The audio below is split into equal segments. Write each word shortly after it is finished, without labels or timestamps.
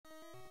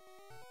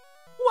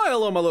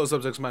Hello, my little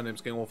subjects. My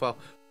name's King Wolf.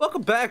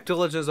 Welcome back to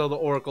Legend of Zelda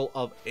Oracle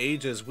of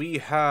Ages. We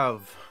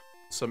have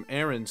some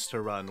errands to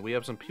run. We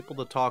have some people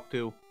to talk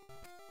to.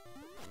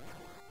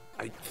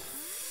 I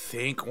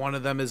think one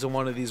of them is in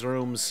one of these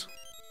rooms.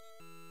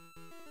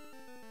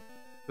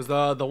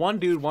 Because the one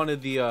dude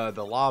wanted the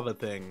lava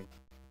thing.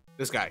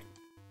 This guy.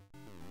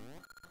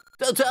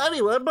 Don't tell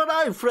anyone, but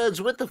I'm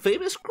friends with the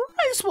famous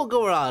Graceful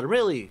Goron,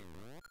 really.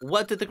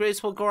 What did the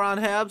Graceful Goron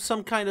have?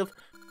 Some kind of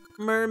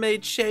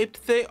mermaid-shaped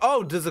thing?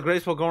 Oh, does the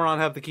Graceful Goron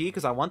have the key?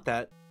 Because I want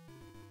that.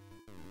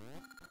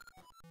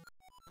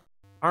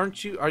 Are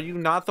you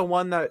not the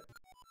one that...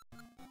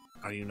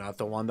 Are you not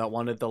the one that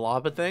wanted the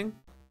lava thing?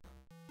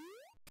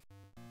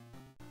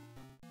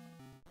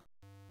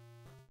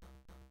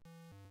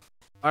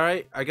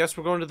 Alright, I guess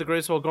we're going to the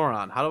Graceful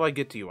Goron. How do I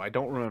get to you? I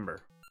don't remember.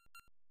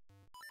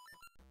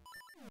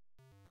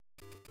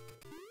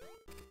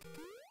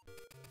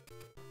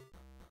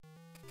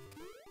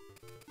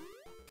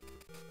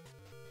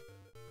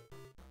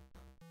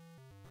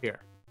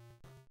 Here.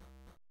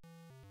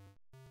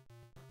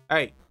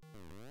 Hey.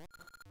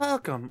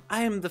 Welcome.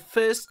 I am the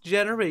first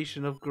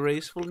generation of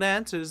graceful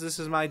dancers. This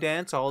is my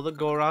dance. All the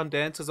Goron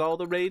dances, all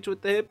the rage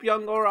with the hip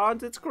young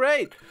Gorons. It's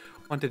great.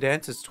 Want to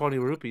dance? It's 20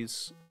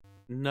 rupees.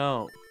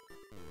 No.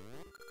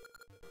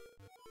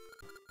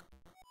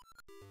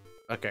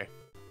 Okay.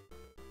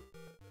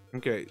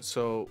 Okay,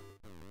 so...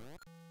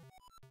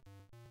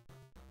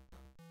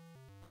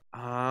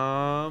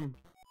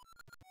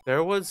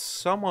 There was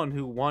someone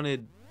who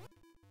wanted...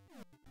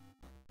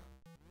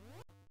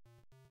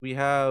 We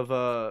have,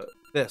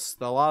 this,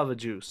 the lava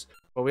juice.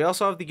 But we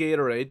also have the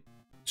Gatorade.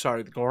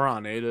 Sorry, the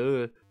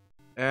Goronade.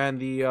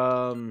 And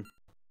the,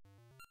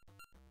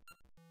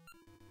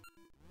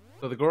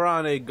 So the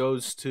Goronade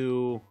goes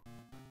to...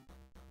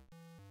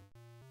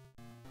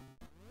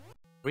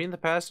 Are we in the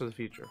past or the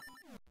future?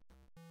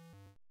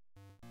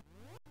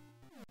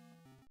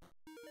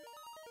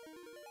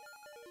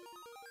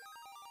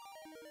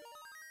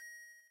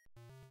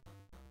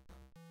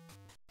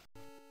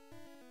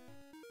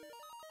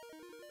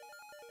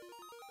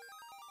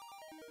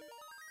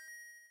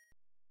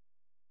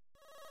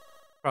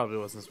 Probably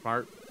wasn't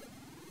smart.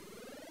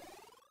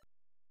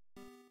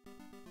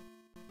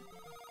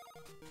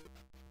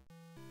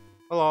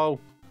 Hello.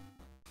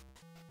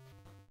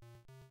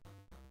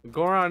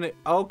 Goron.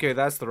 Okay,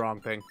 that's the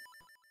wrong thing.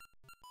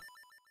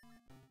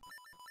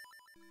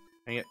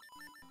 Dang it.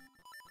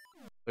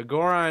 The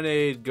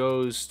Goronade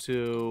goes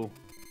to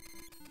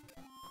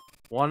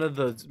one of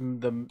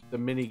the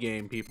mini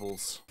game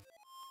peoples.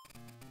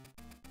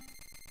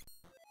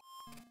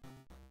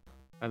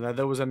 And then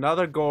there was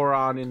another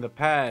Goron in the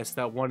past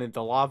that wanted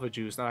the lava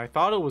juice, and I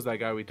thought it was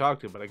that guy we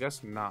talked to, but I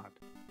guess not.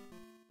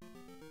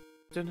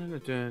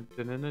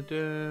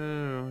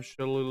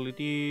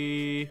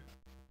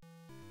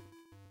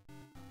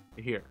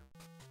 Here.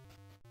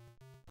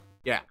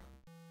 Yeah.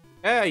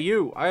 Hey,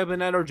 you! I have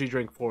an energy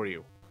drink for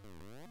you.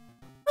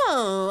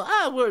 Oh,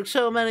 I've worked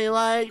so many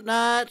late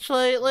nights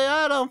lately,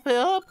 I don't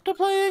feel up to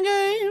playing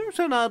games,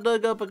 and I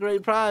dug up a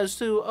great prize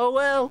too. Oh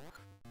well.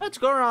 That's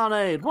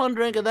Goronade. One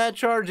drink of that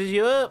charges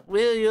you up.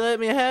 Will you let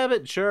me have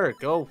it? Sure,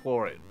 go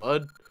for it,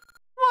 bud.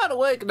 Wide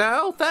awake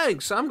now.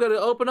 Thanks. I'm gonna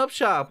open up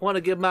shop. Want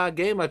to give my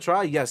game a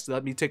try? Yes,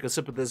 let me take a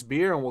sip of this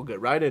beer and we'll get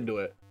right into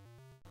it.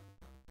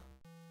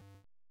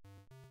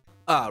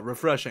 Ah,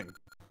 refreshing.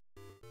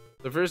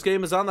 The first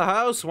game is on the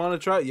house. Want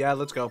to try? Yeah,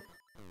 let's go.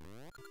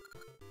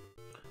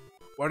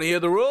 Want to hear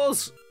the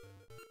rules?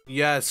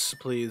 Yes,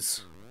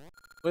 please.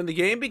 When the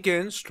game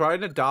begins, try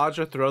to dodge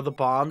or throw the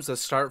bombs that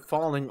start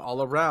falling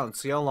all around.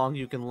 See how long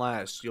you can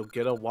last. You'll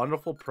get a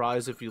wonderful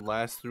prize if you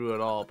last through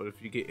it all, but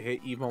if you get hit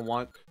even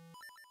once...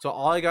 So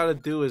all I gotta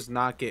do is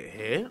not get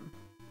hit?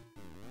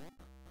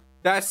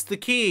 That's the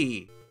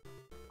key!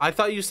 I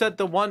thought you said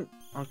the one...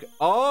 Okay.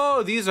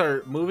 Oh, these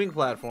are moving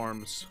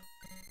platforms.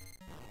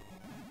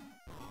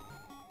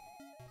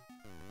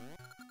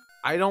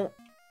 I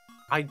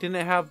didn't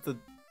have the...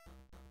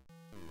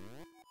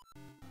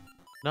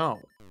 No.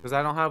 Because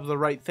I don't have the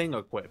right thing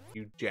equipped,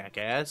 you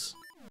jackass.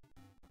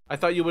 I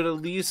thought you would at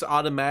least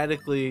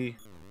automatically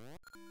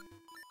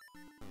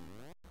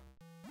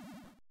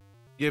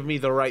give me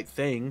the right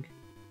thing,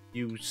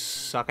 you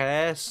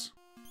suck-ass.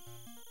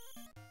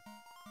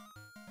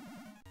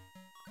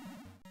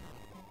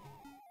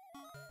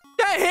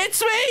 That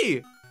hits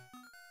me!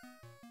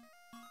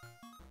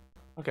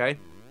 Okay.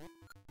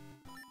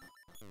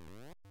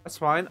 That's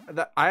fine.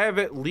 I have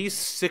at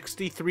least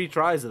 63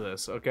 tries of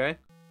this, okay?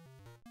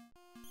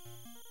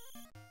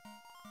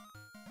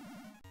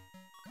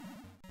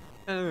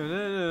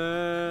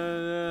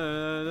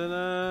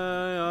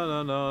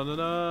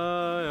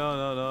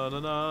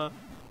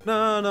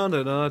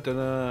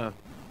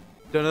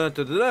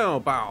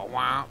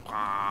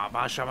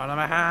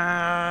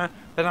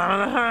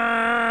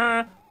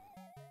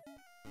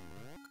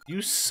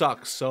 You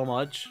suck so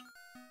much.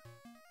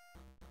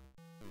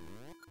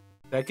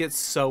 That gets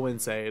so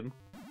insane.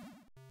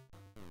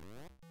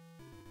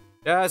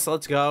 Yes,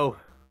 let's go.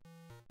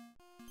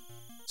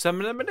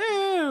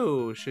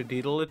 do.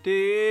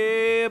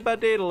 Shadeedle-dee,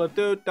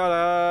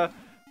 ba-deedle-doo-da-da.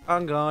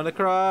 I'm gonna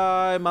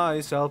cry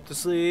myself to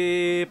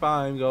sleep.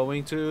 I'm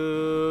going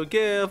to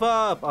give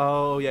up.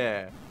 Oh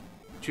yeah.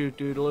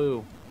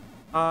 Choo-doodle-oo.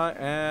 I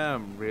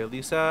am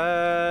really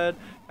sad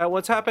at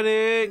what's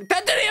happening.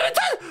 That didn't even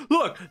touch.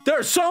 Look, there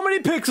are so many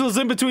pixels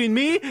in between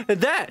me and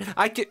that.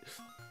 I can.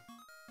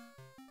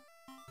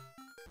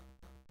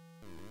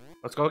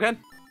 Let's go again.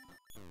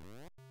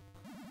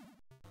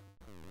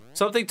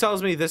 Something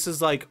tells me this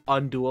is like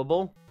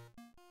undoable.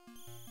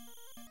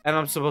 And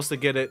I'm supposed to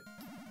get it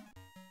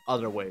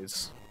other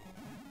ways.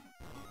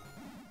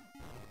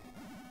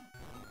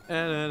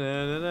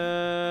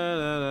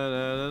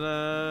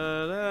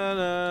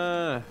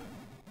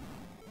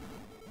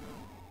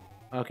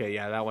 Okay,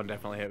 yeah, that one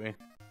definitely hit me.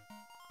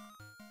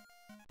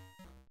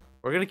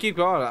 We're gonna keep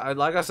going.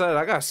 Like I said,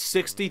 I got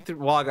 60.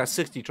 Well, I got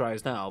 60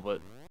 tries now,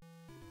 but.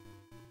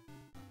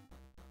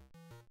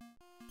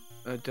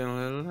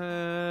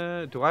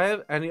 Do I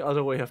have any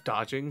other way of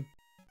dodging?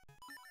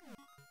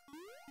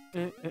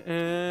 Oh,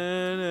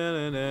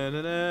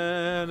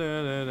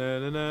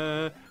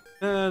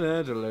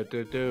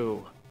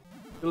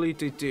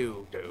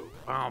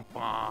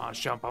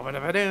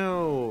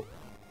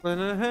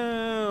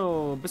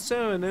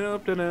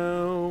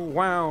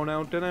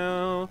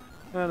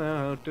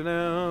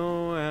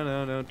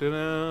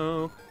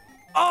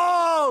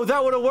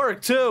 that would have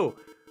worked too.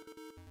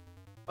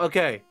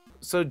 Okay,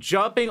 so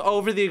jumping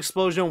over the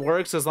explosion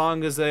works as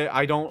long as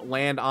I don't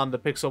land on the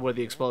pixel where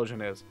the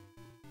explosion is.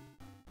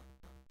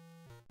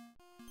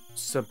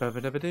 I'm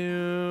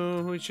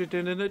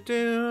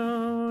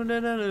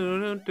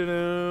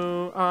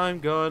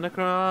gonna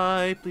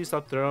cry. Please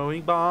stop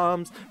throwing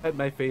bombs at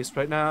my face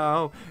right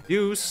now.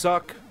 You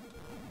suck.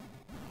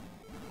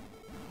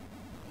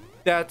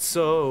 That's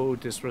so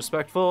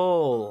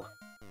disrespectful.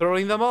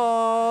 Throwing them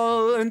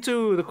all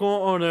into the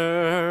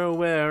corner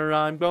where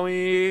I'm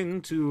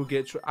going to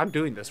get. I'm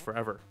doing this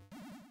forever.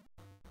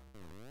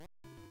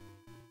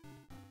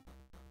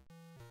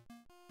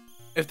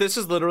 If this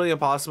is literally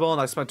impossible and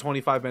I spent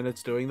 25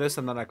 minutes doing this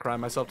and then I cry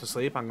myself to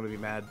sleep, I'm gonna be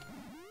mad.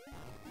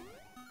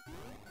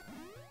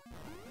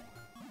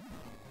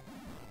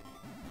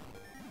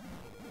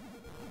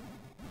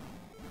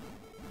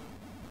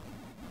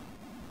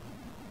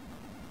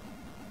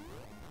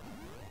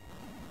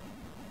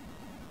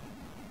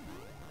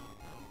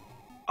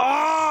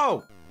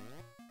 Oh!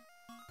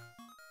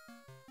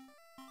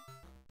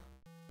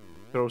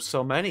 There were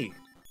so many.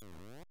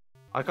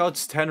 I got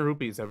it's 10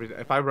 rupees every day.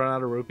 If I run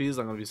out of rupees,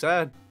 I'm gonna be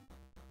sad.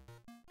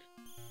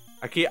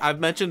 I've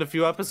mentioned a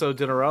few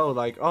episodes in a row,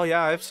 like, oh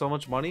yeah, I have so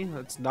much money.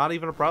 It's not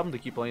even a problem to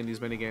keep playing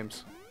these mini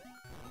games.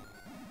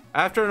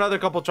 After another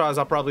couple tries,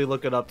 I'll probably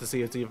look it up to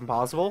see if it's even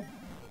possible.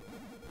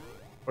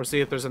 Or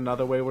see if there's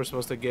another way we're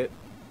supposed to get.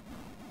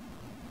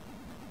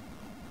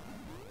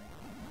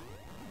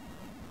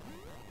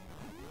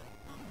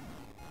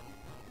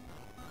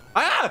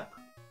 Ah!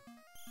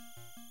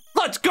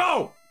 Let's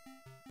go!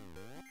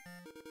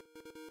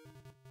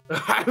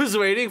 I was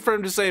waiting for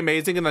him to say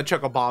amazing and then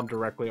chuck a bomb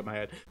directly at my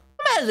head.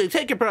 Amazing,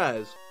 take your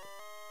prize.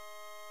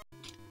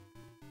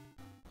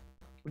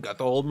 We got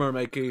the old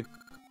mermaid key.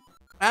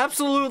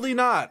 Absolutely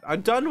not.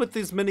 I'm done with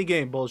this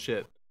minigame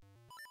bullshit.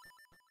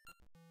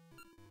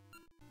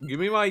 Give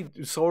me my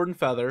sword and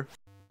feather.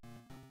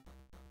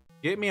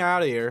 Get me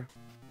out of here.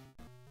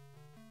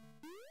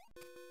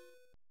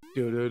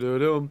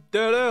 Do-do-do-doom,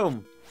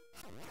 do-doom.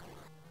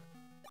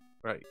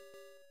 Right.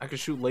 I can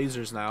shoot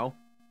lasers now.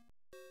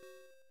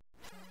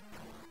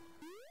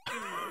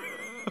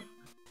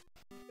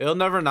 It'll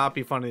never not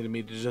be funny to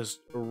me to just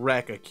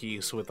wreck a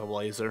keys with a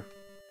laser.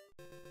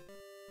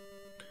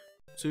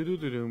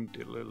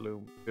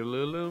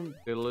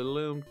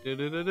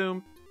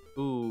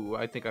 Ooh,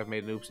 I think I've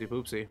made an oopsie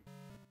poopsie.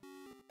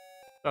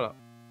 Shut up.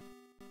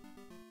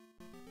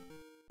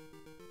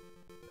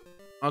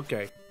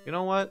 Okay, you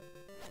know what?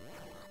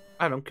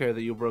 I don't care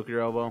that you broke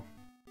your elbow.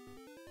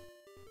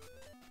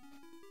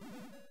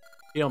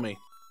 Heal me.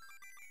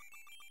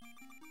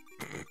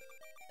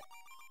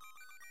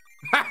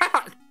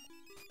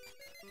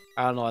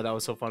 I don't know why that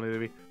was so funny to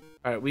me.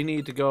 Alright, we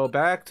need to go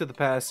back to the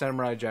past,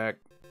 Samurai Jack.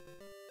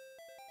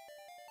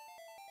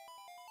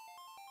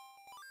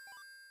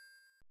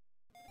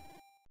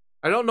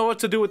 I don't know what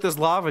to do with this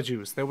lava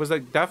juice. There was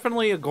like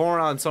definitely a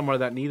Goron somewhere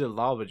that needed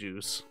lava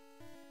juice.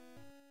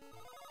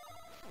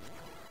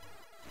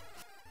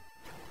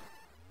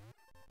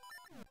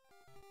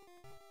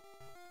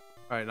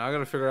 Alright, now I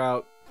gotta figure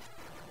out.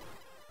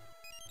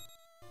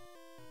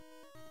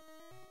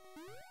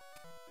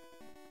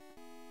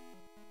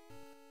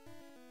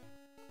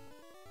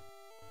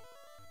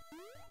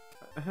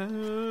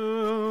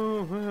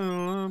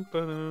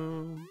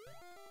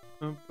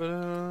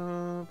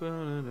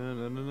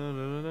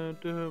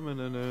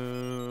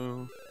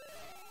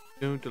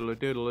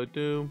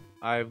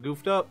 I've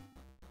goofed up.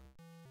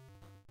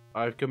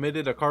 I've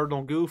committed a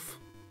cardinal goof.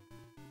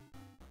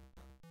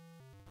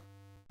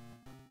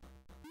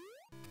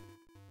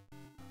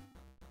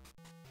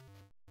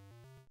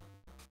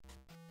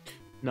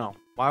 No.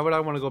 Why would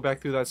I want to go back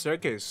through that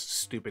staircase,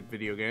 stupid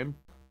video game?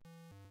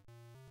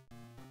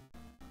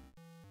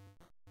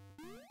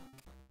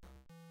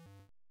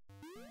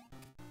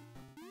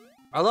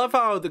 I love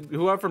how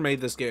whoever made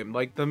this game,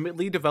 like the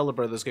lead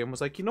developer of this game, was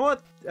like, you know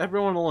what?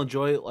 Everyone will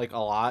enjoy it like a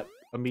lot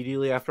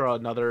immediately after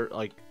another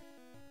like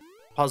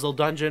puzzle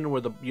dungeon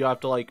where you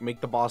have to like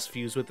make the boss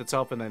fuse with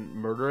itself and then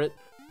murder it.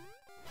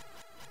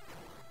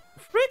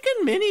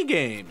 Freaking mini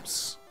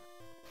games.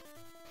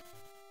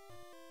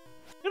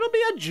 It'll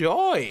be a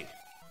joy.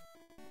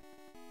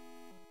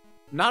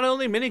 Not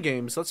only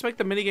minigames, let's make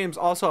the minigames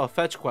also a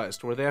fetch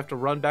quest where they have to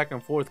run back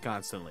and forth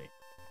constantly.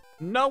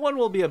 No one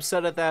will be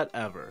upset at that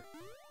ever.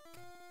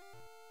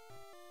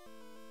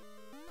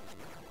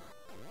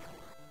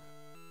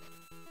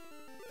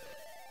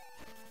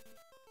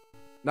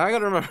 Now I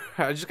gotta remember,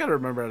 I just gotta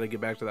remember how to get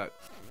back to that.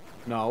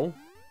 No.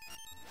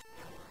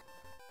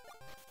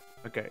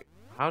 Okay,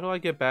 how do I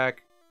get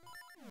back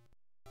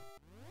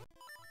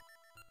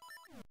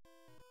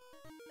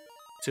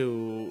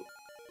to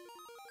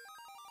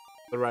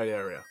the right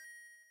area?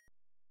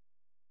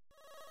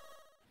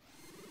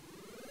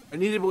 I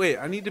need to wait.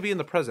 I need to be in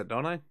the present,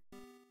 don't I?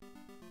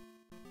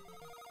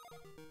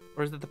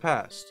 Or is it the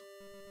past?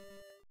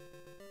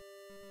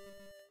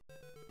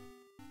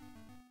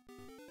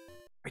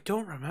 I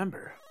don't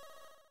remember.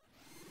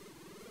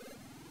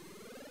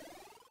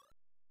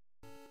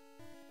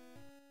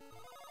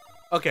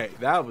 Okay,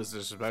 that was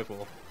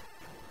disrespectful.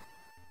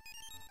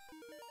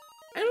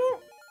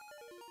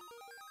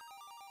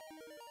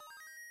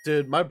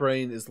 Dude, my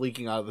brain is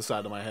leaking out of the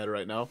side of my head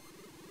right now.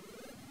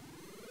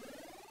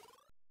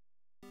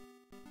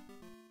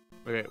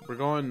 Okay, we're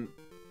going...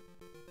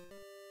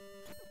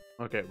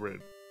 Okay,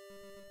 rude.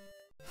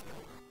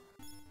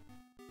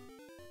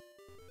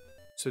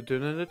 So,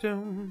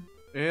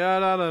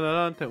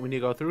 yeah, we need to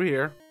go through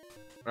here.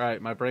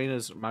 Alright, my brain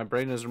is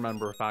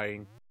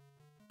rememberifying.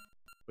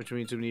 Which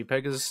means we need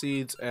Pegasus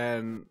seeds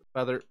and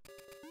feather.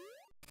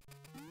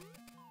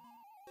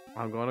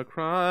 I'm gonna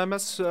cry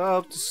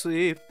myself to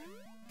sleep.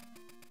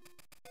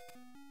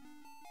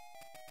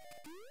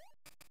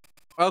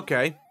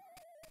 Okay.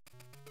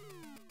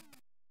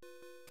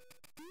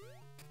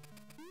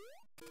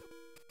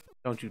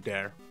 Don't you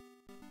dare.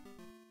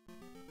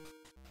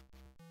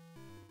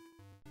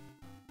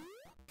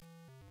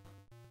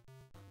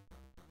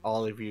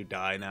 All of you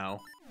die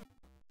now.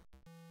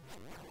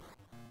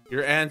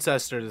 Your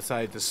ancestor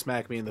decided to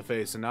smack me in the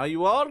face, and now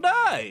you all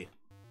die!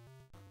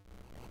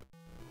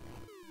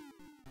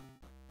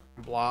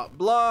 Blah,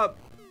 blah.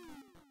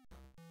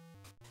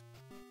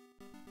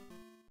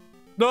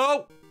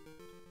 No!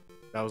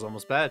 That was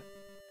almost bad.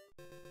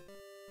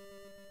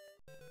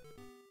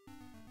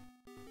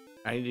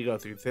 I need to go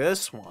through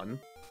this one.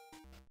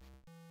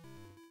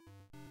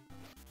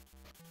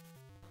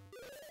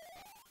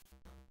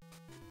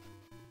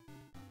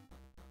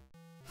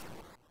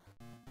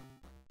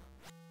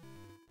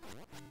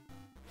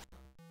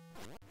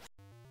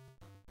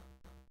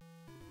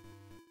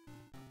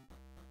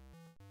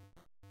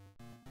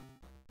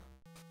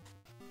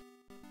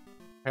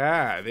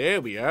 Ah, there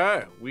we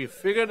are. We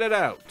figured it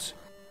out.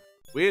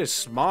 We're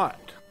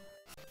smart.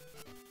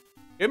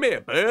 Give me a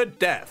bird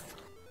death.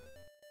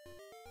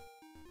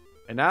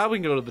 And now we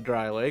can go to the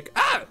dry lake.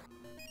 Ah!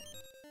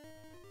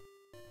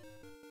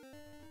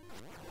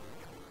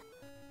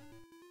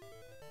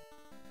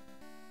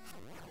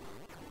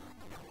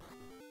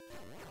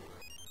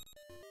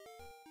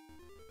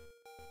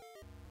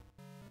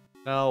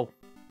 No.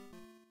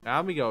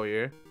 Now we go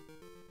here.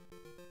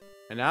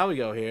 And now we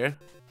go here.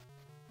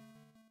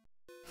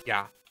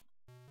 Yeah.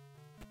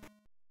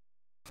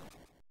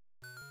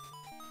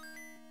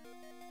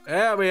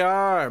 There we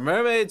are,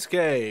 Mermaid's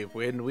Cave,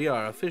 when we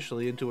are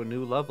officially into a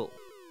new level.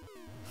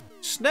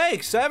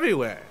 Snakes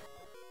everywhere!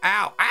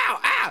 Ow, ow,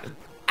 ow!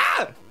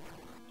 Ah!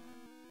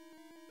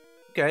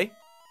 Okay.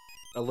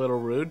 A little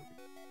rude.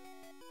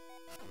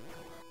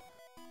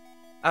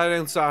 I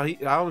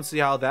don't see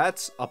how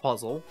that's a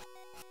puzzle.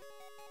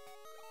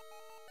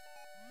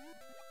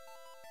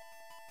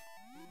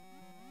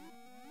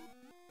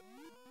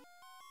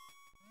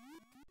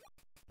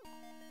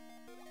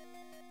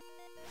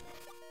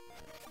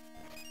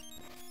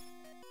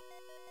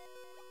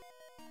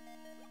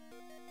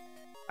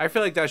 I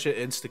feel like that should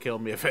insta-kill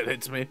me if it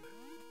hits me.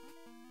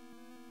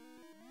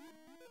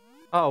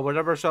 Oh,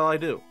 whatever shall I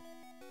do?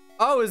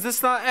 Oh, is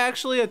this not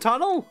actually a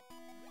tunnel?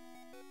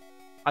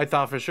 I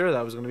thought for sure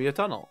that was going to be a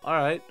tunnel.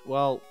 Alright,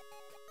 well...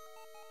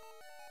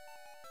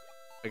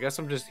 I guess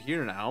I'm just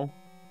here now.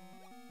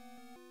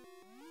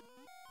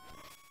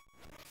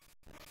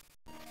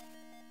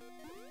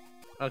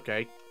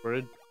 Okay,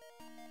 rude.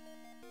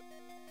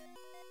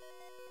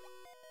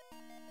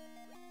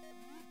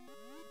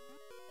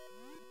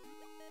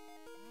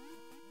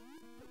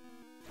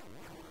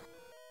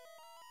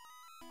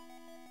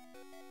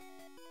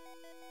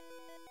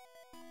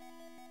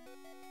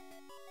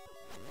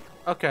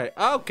 Okay,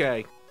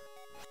 okay.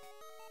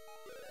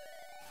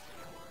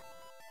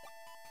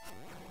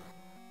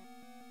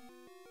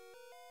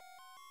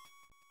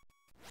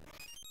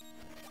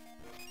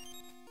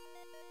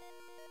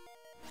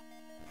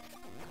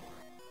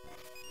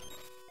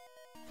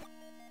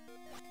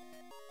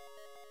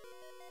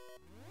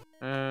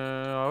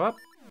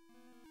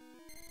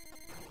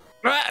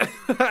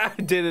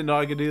 Didn't know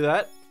I could do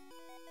that.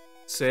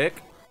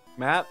 Sick.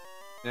 Map.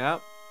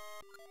 Yep.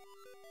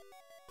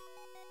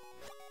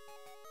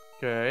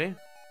 Okay.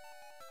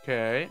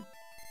 Okay.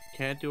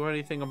 Can't do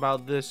anything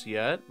about this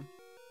yet.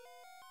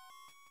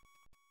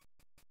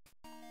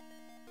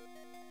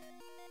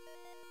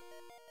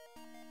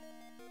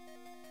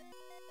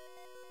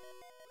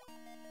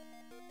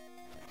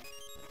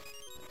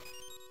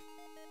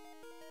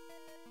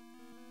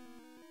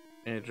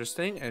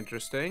 Interesting,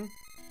 interesting.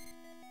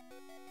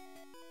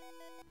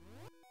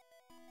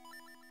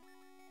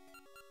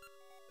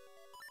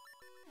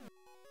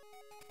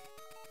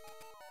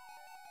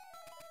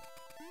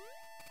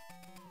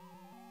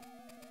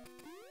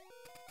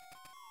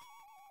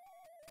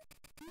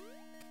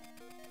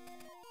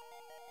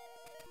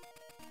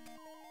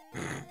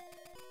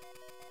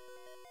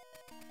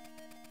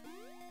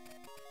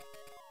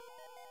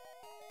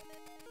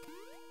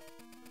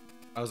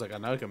 I was like, I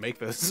know I can make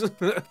this.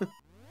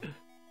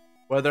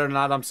 Whether or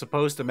not I'm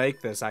supposed to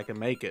make this, I can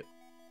make it.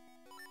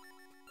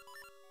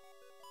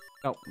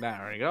 Oh,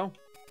 there we go.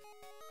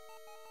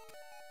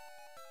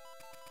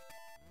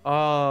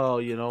 Oh,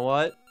 you know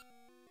what?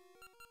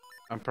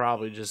 I'm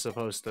probably just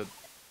supposed to...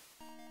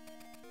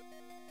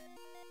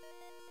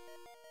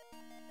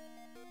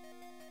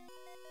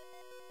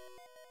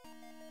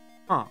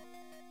 Huh.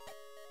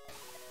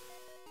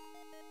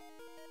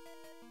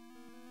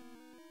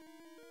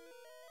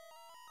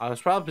 I was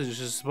probably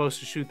just supposed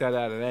to shoot that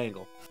at an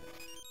angle.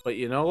 But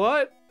you know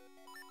what?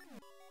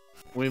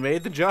 We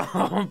made the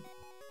jump.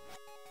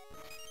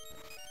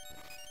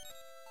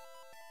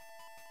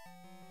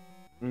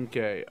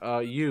 Okay,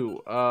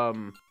 you,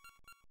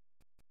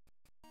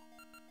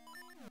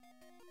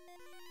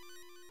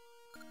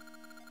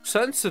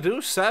 Sons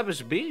seduce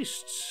savage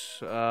beasts.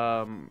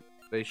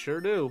 They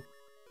sure do.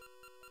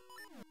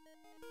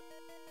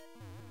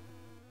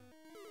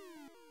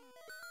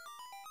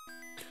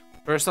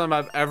 First time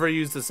I've ever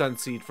used the scent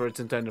seed for its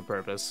intended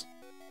purpose.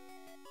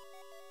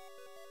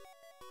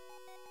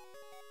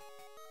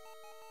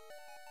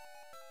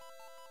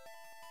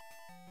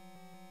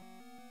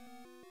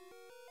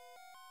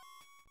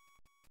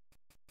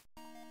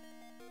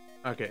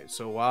 Okay,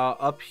 so while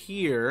up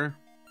here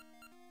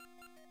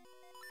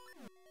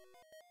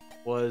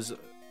was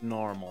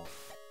normal.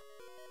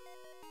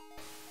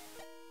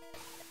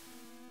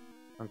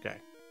 Okay.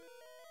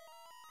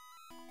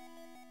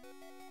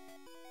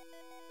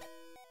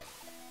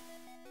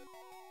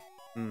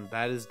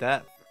 That is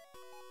death.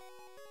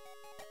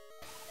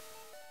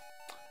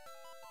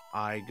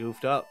 I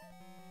goofed up.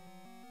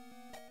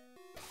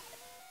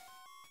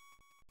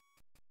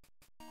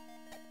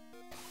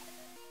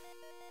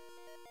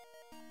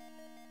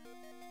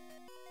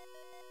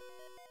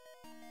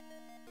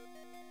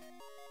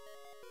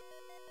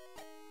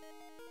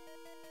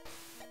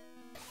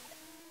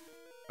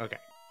 Okay.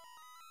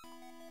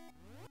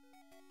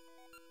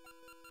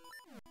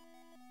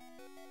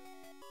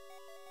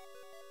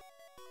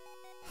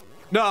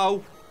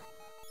 No!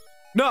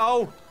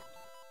 No!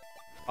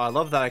 Oh, I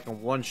love that I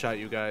can one-shot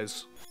you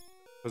guys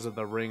because of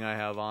the ring I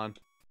have on.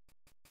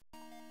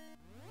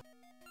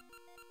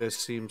 This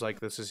seems like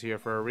this is here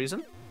for a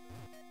reason.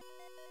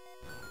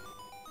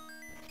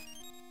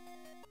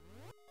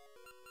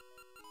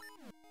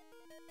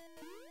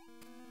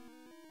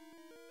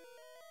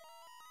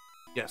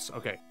 Yes,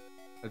 okay.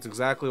 That's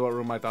exactly what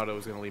room I thought it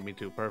was going to lead me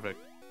to. Perfect.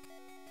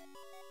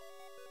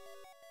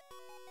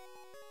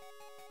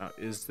 Now,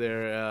 is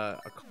there a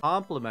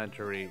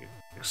complimentary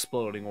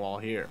exploding wall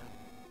here?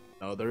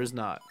 No, there is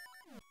not.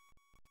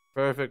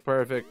 Perfect,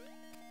 perfect.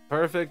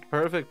 Perfect,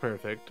 perfect,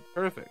 perfect,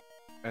 perfect.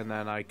 And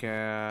then I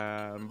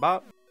can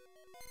bop.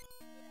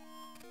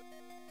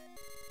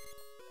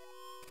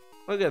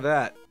 Look at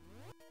that.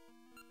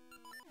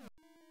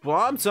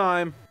 Bomb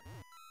time.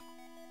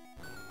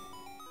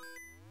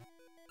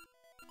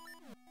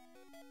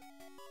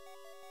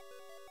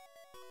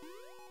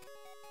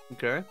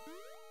 Okay.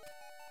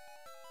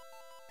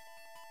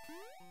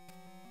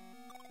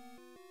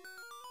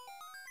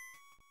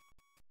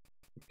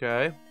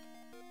 Okay.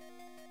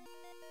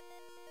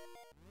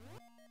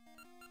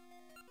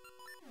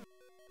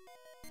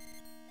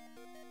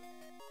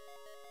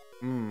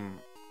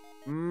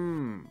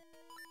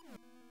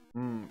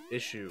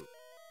 Issue.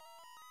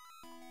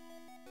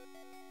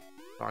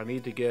 I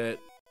need to get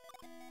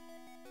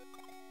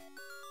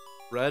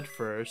red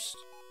first.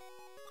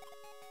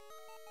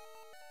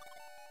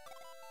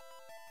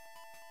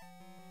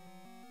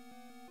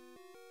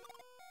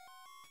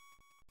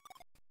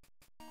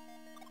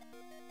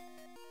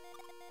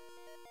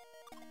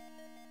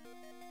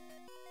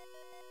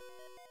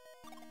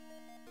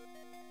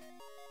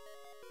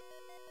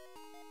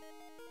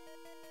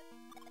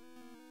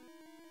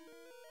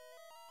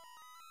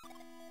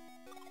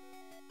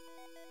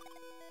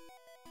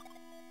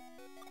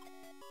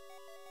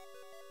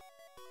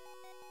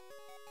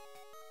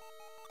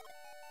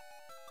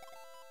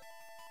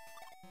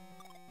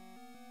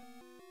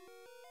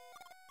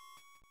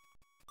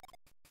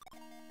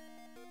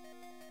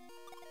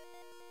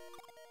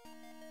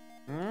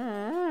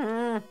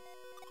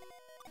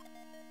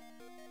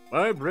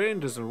 My brain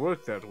doesn't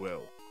work that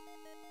well.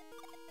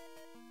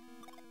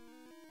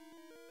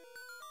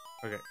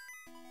 Okay.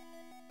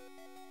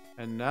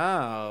 And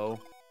now...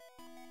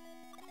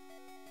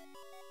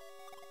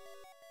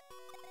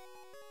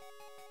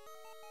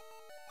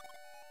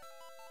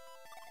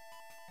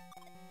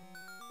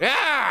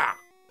 Yeah!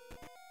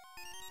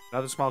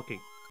 Another small key.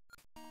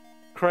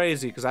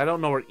 Crazy, because I don't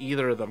know where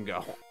either of them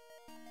go.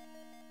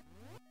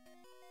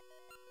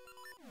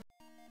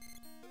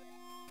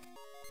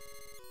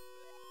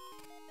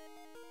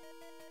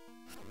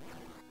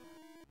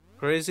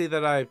 Crazy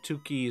that I have two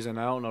keys and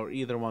I don't know where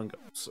either one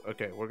goes.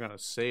 Okay, we're gonna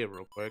save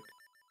real quick.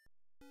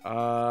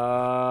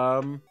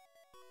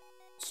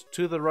 It's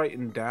to the right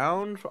and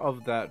down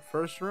of that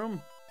first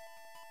room.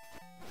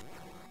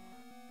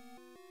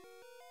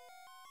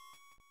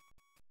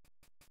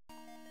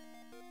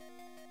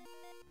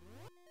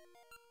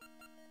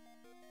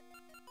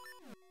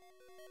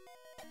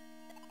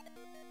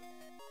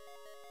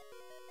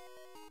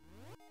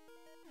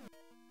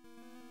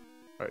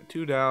 Alright,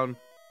 2 down.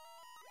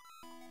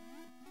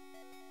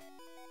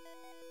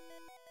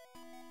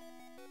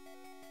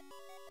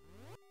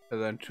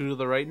 And then 2 to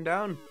the right and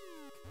down.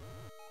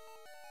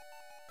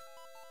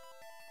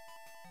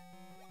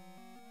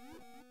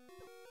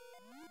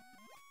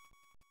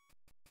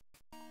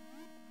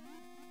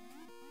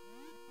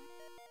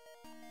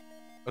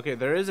 Okay,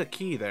 there is a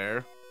key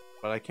there,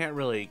 but I can't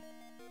really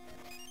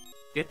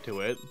get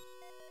to it.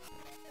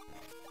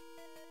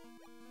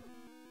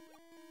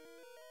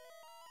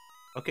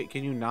 Okay,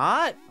 can you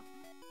not?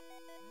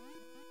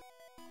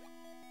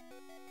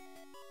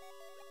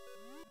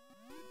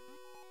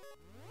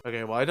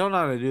 Okay, well, I don't know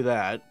how to do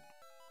that.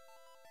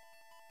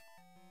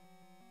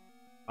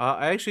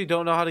 I actually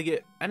don't know how to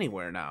get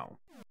anywhere now.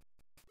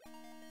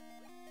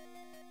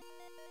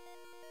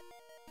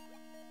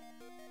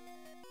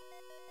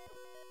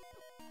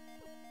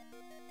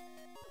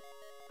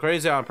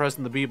 Crazy how I'm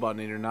pressing the B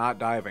button and you're not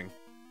diving.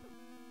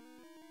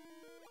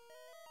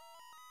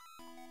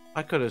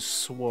 I could have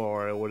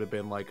swore it would have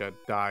been like a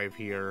dive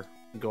here,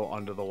 go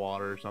under the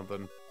water or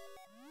something.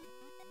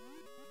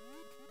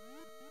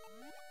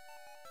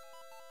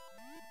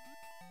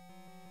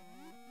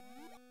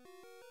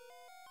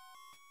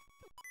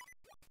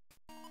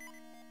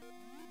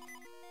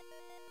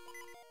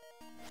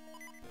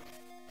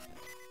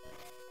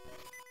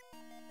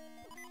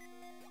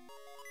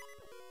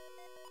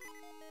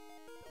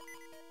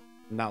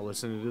 Not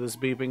listening to this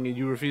beeping and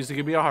you refuse to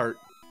give me a heart.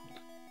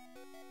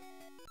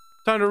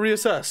 Time to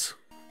reassess.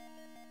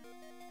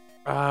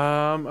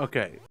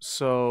 Okay,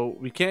 so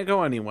we can't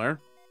go anywhere.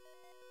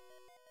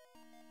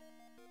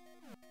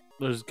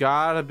 There's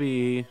gotta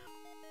be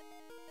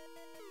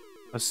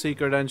a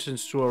secret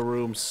entrance to a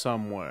room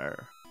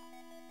somewhere.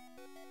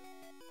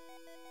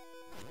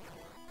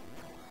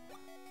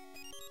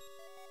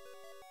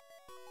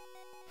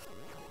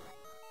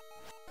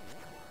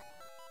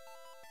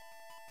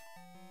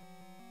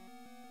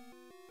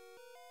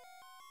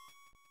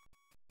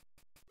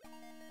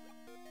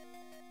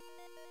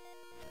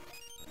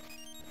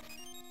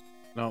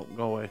 No,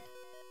 go away.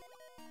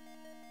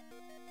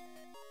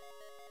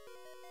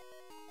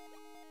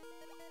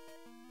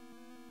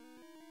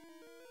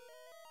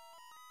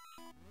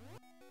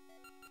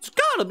 It's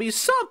gotta be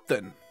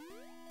something.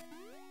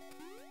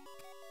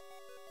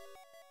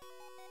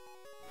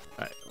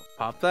 Alright,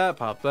 pop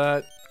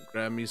that.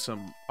 Grab me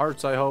some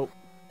hearts, I hope.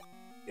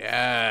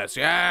 Yes,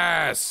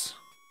 yes!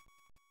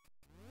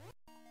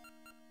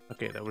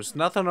 Okay, there was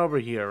nothing over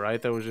here,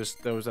 right? There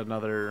was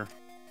another...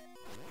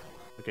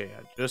 Okay,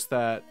 yeah, just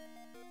that.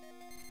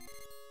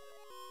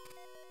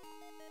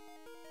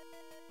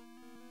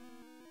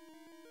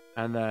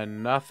 And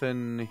then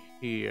nothing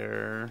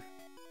here.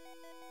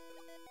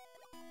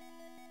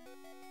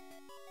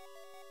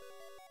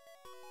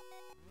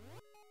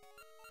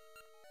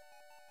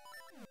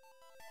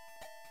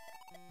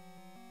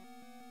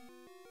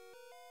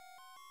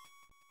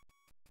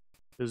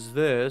 Because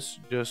this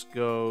just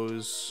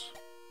goes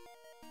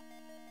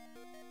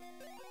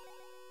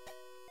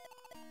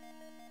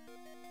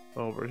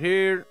over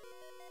here,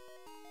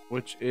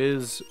 which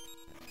is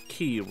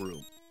key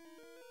room.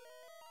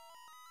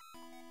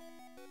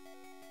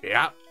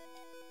 Yep.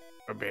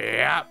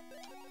 Yep.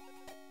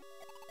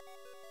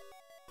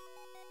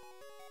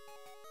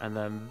 And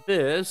then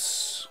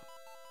this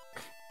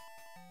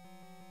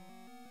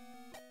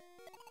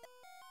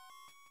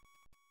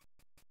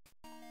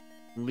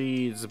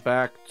leads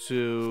back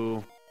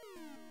to...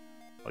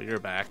 Oh, you're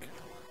back.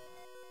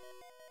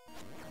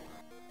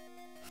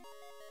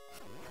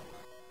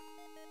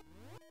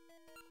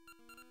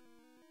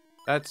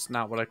 That's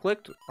not what I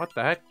clicked. What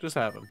the heck just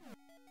happened?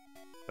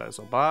 That's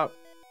a bot.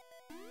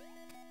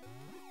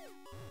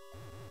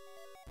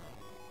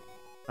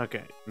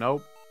 Okay,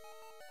 nope.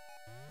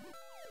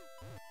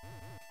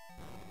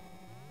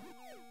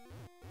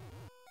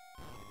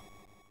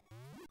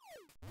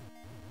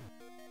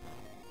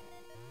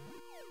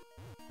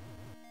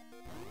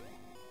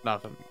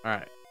 Nothing.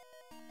 Alright.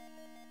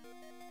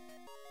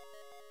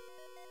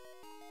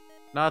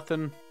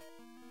 Nothing.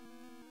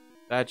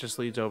 That just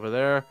leads over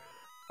there.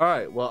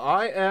 Alright, well,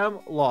 I am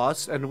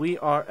lost, and we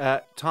are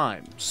at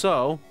time.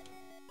 So,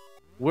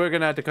 we're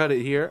gonna have to cut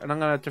it here, and I'm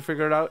gonna have to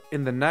figure it out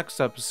in the next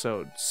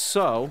episode.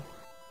 So,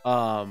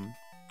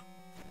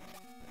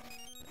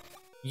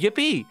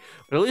 yippee!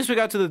 But at least we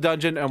got to the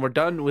dungeon, and we're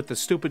done with the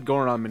stupid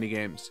Goron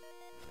minigames.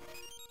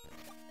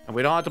 And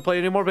we don't have to play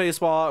any more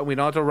baseball, and we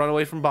don't have to run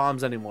away from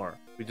bombs anymore.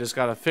 We just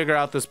gotta figure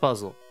out this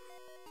puzzle.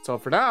 So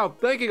for now,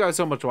 thank you guys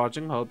so much for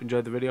watching. I hope you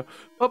enjoyed the video.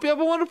 Hope you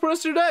have a wonderful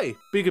rest of your day.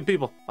 Be good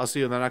people. I'll see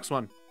you in the next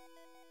one.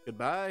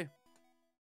 Goodbye.